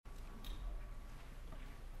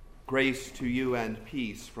Grace to you and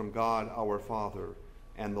peace from God our Father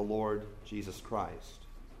and the Lord Jesus Christ.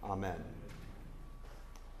 Amen.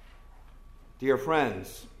 Dear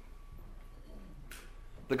friends,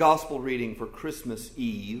 the gospel reading for Christmas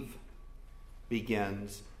Eve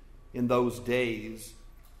begins, "In those days,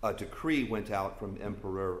 a decree went out from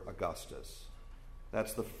Emperor Augustus."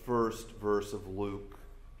 That's the first verse of Luke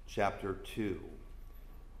chapter 2.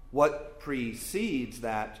 What precedes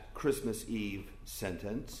that Christmas Eve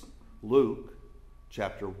sentence, Luke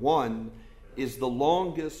chapter 1, is the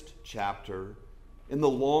longest chapter in the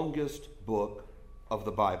longest book of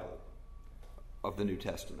the Bible, of the New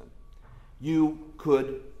Testament. You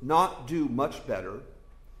could not do much better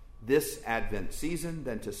this Advent season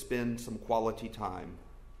than to spend some quality time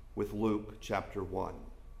with Luke chapter 1.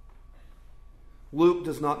 Luke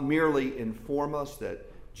does not merely inform us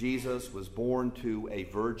that Jesus was born to a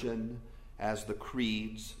virgin, as the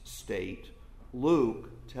creeds state. Luke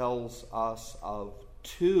tells us of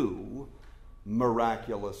two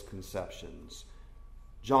miraculous conceptions.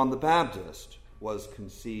 John the Baptist was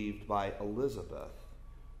conceived by Elizabeth,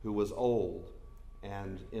 who was old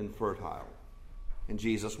and infertile. And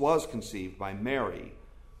Jesus was conceived by Mary,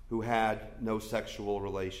 who had no sexual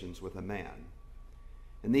relations with a man.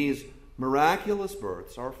 And these miraculous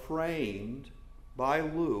births are framed by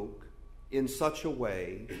Luke in such a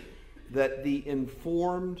way that the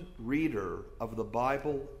informed reader of the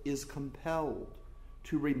Bible is compelled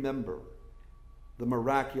to remember the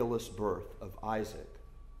miraculous birth of Isaac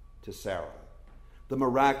to Sarah, the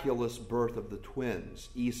miraculous birth of the twins,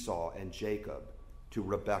 Esau and Jacob, to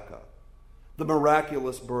Rebekah, the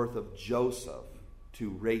miraculous birth of Joseph to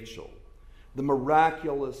Rachel, the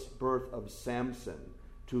miraculous birth of Samson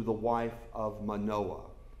to the wife of Manoah,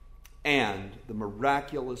 and the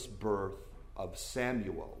miraculous birth of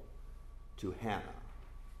Samuel to Hannah.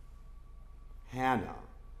 Hannah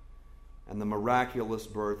and the miraculous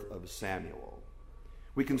birth of Samuel.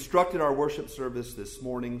 We constructed our worship service this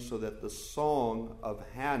morning so that the song of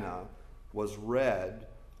Hannah was read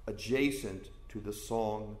adjacent to the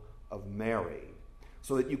song of Mary,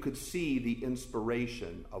 so that you could see the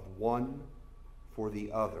inspiration of one for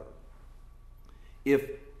the other. If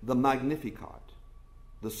the Magnificat,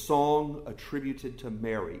 the song attributed to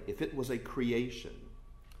Mary, if it was a creation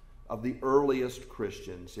of the earliest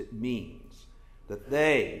Christians, it means that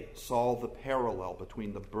they saw the parallel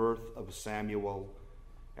between the birth of Samuel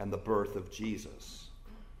and the birth of Jesus.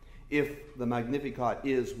 If the Magnificat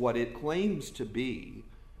is what it claims to be,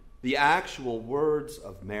 the actual words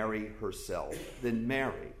of Mary herself, then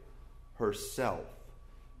Mary herself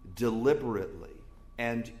deliberately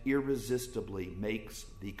and irresistibly makes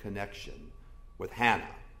the connection with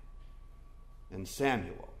Hannah and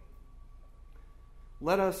Samuel.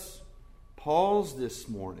 Let us pause this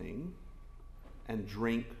morning and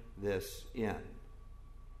drink this in.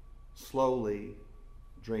 Slowly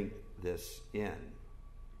drink this in.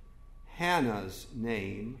 Hannah's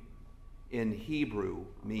name in Hebrew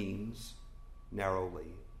means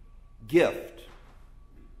narrowly gift.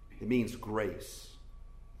 It means grace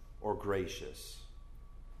or gracious.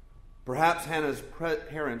 Perhaps Hannah's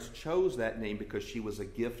parents chose that name because she was a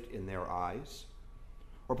gift in their eyes.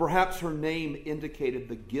 Or perhaps her name indicated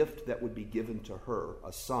the gift that would be given to her,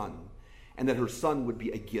 a son, and that her son would be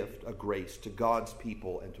a gift, a grace to God's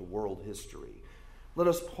people and to world history. Let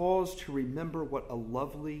us pause to remember what a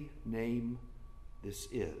lovely name this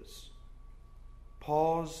is.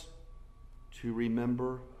 Pause to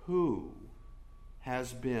remember who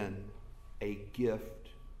has been a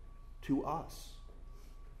gift to us,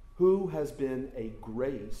 who has been a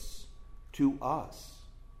grace to us,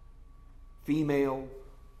 female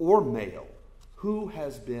or male, who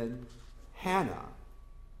has been Hannah,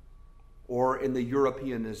 or in the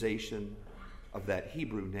Europeanization of that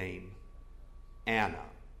Hebrew name, Anna,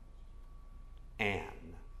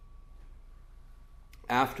 Anne.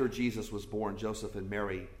 After Jesus was born, Joseph and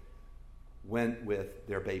Mary went with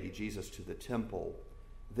their baby Jesus to the temple.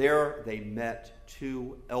 There they met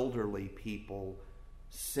two elderly people,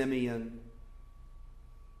 Simeon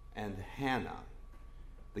and Hannah.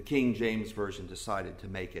 The King James Version decided to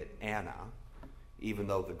make it Anna, even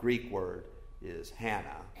though the Greek word is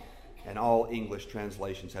Hannah, and all English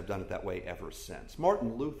translations have done it that way ever since.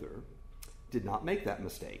 Martin Luther did not make that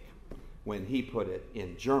mistake when he put it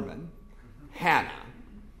in German, Hannah.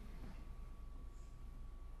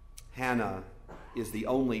 Hannah is the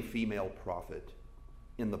only female prophet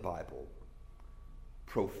in the Bible.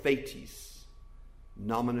 Prophetis,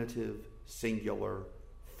 nominative, singular,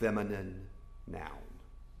 feminine noun.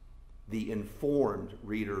 The informed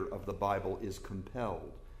reader of the Bible is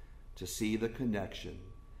compelled to see the connection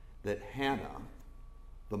that Hannah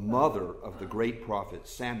the mother of the great prophet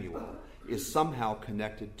Samuel, is somehow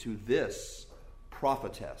connected to this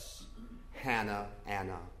prophetess, Hannah,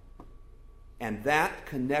 Anna. And that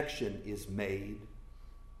connection is made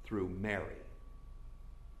through Mary.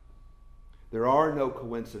 There are no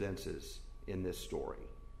coincidences in this story.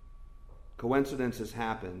 Coincidences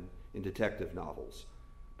happen in detective novels,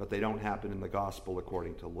 but they don't happen in the gospel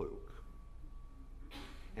according to Luke.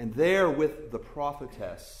 And there with the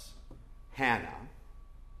prophetess Hannah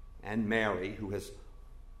and Mary, who has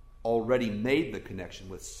already made the connection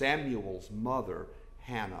with Samuel's mother,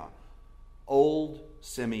 Hannah, old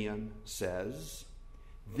Simeon says,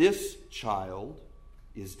 "This child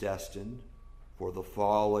is destined for the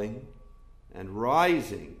falling and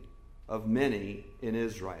rising of many in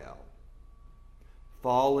Israel."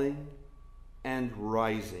 Falling and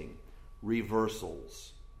rising,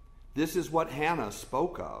 reversals. This is what Hannah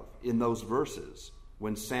spoke of in those verses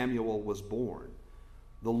when Samuel was born.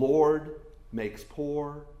 The Lord makes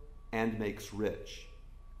poor and makes rich.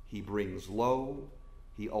 He brings low,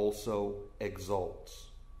 he also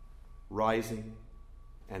exalts. Rising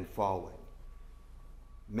and falling.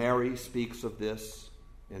 Mary speaks of this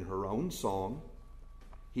in her own song.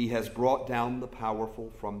 He has brought down the powerful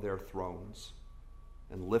from their thrones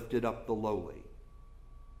and lifted up the lowly,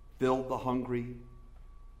 filled the hungry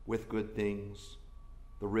with good things,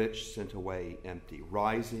 the rich sent away empty.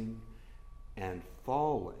 Rising and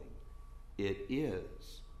falling, it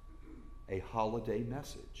is a holiday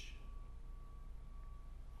message.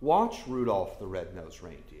 Watch Rudolph the Red-Nosed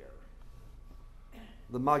Reindeer.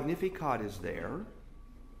 The Magnificat is there.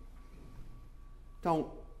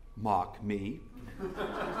 Don't mock me.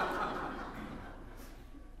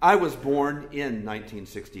 I was born in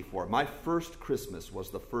 1964. My first Christmas was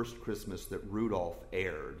the first Christmas that Rudolph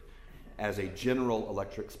aired as a General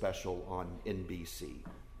Electric special on NBC.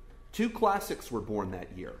 Two classics were born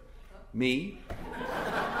that year, me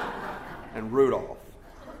and Rudolph.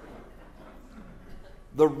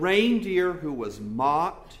 The reindeer who was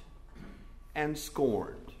mocked and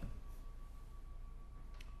scorned,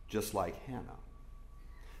 just like Hannah.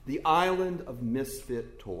 The island of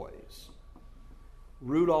misfit toys.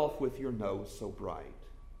 Rudolph, with your nose so bright,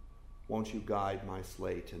 won't you guide my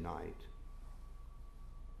sleigh tonight?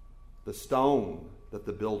 The stone that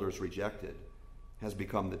the builders rejected has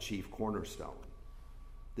become the chief cornerstone.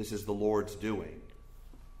 This is the Lord's doing.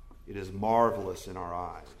 It is marvelous in our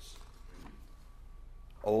eyes.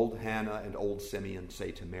 Old Hannah and old Simeon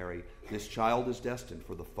say to Mary, "This child is destined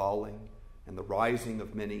for the falling and the rising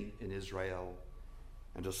of many in Israel,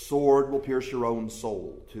 and a sword will pierce your own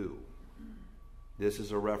soul too." This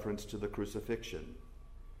is a reference to the crucifixion.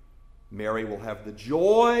 Mary will have the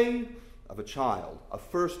joy of a child, a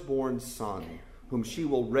firstborn son, whom she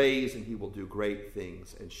will raise, and he will do great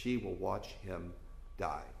things, and she will watch him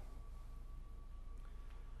die.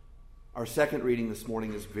 Our second reading this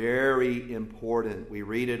morning is very important. We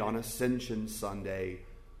read it on Ascension Sunday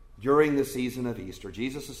during the season of Easter.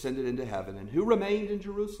 Jesus ascended into heaven, and who remained in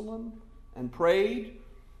Jerusalem and prayed?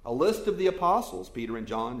 A list of the apostles, Peter and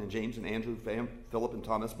John and James and Andrew, Philip and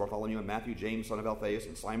Thomas, Bartholomew and Matthew, James, son of Alphaeus,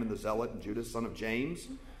 and Simon the Zealot, and Judas, son of James.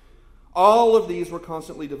 All of these were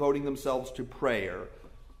constantly devoting themselves to prayer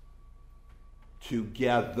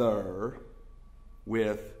together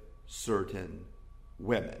with certain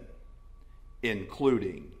women,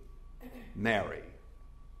 including Mary,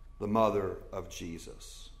 the mother of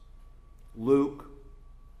Jesus. Luke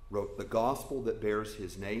wrote the gospel that bears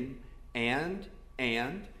his name, and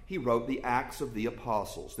he wrote the Acts of the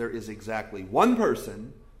Apostles. There is exactly one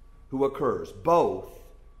person who occurs both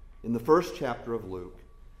in the first chapter of Luke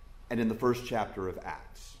and in the first chapter of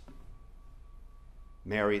Acts.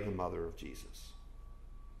 Mary, the mother of Jesus.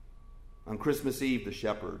 On Christmas Eve, the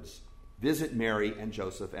shepherds visit Mary and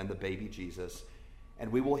Joseph and the baby Jesus,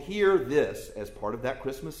 and we will hear this as part of that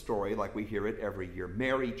Christmas story like we hear it every year.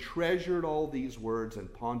 Mary treasured all these words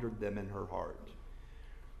and pondered them in her heart.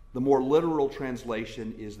 The more literal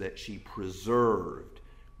translation is that she preserved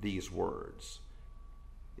these words.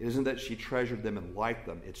 It isn't that she treasured them and liked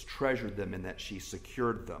them. It's treasured them in that she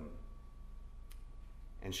secured them.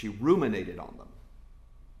 And she ruminated on them.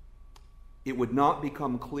 It would not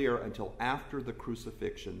become clear until after the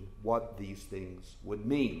crucifixion what these things would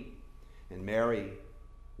mean. And Mary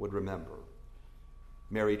would remember.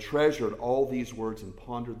 Mary treasured all these words and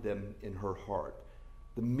pondered them in her heart.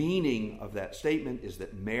 The meaning of that statement is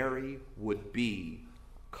that Mary would be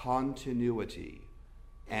continuity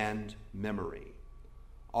and memory.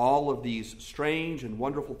 All of these strange and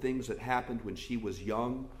wonderful things that happened when she was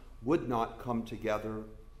young would not come together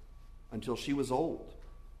until she was old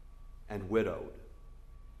and widowed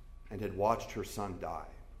and had watched her son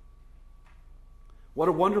die. What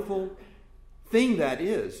a wonderful thing that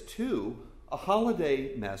is, too, a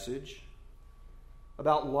holiday message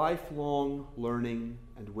about lifelong learning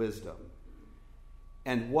and wisdom,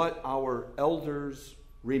 and what our elders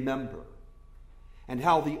remember, and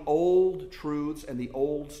how the old truths and the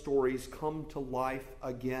old stories come to life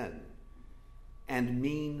again and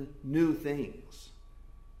mean new things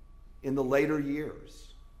in the later years.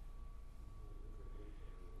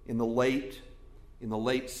 In the late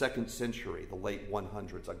 2nd century, the late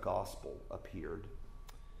 100s, a gospel appeared,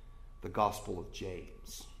 the Gospel of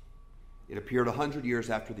James. It appeared 100 years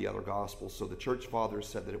after the other gospels, so the church fathers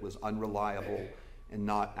said that it was unreliable and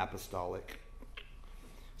not apostolic.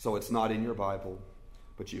 So it's not in your Bible,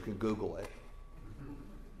 but you can Google it.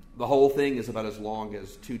 The whole thing is about as long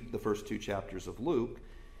as the first 2 chapters of Luke.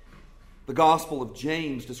 The Gospel of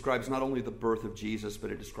James describes not only the birth of Jesus,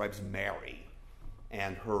 but it describes Mary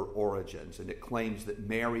and her origins. And it claims that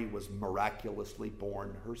Mary was miraculously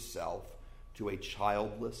born herself to a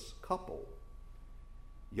childless couple,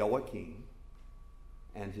 Joachim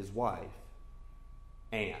and his wife,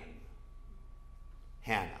 Anne,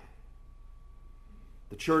 Hannah.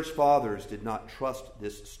 The church fathers did not trust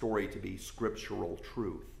this story to be scriptural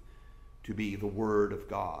truth, to be the Word of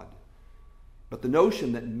God. But the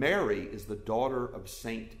notion that Mary is the daughter of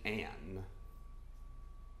Saint Anne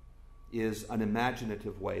is an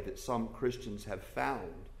imaginative way that some Christians have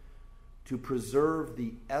found to preserve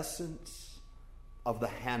the essence of the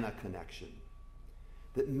Hannah connection.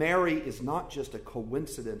 That Mary is not just a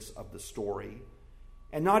coincidence of the story,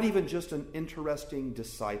 and not even just an interesting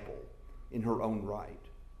disciple in her own right.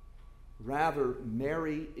 Rather,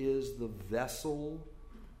 Mary is the vessel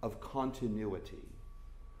of continuity,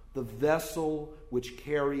 the vessel which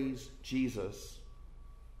carries Jesus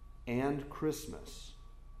and Christmas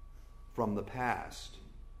from the past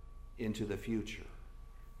into the future.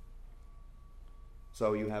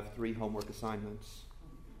 So you have 3 homework assignments.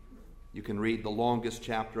 You can read the longest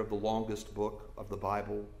chapter of the longest book of the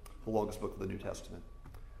Bible, the longest book of the New Testament.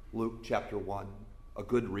 Luke chapter 1, a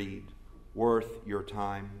good read, worth your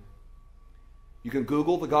time. You can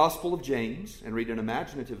Google the Gospel of James and read an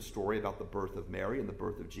imaginative story about the birth of Mary and the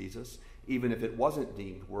birth of Jesus, even if it wasn't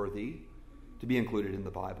deemed worthy to be included in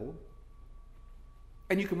the Bible.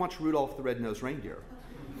 And you can watch Rudolph the Red-Nosed Reindeer,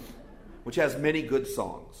 which has many good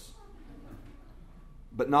songs,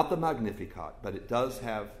 but not the Magnificat, but it does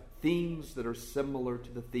have themes that are similar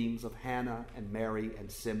to the themes of Hannah and Mary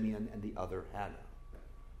and Simeon and the other Hannah,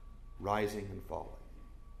 rising and falling.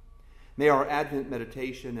 May our Advent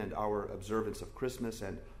meditation and our observance of Christmas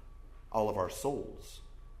and all of our souls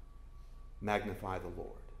magnify the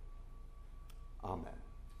Lord. Amen.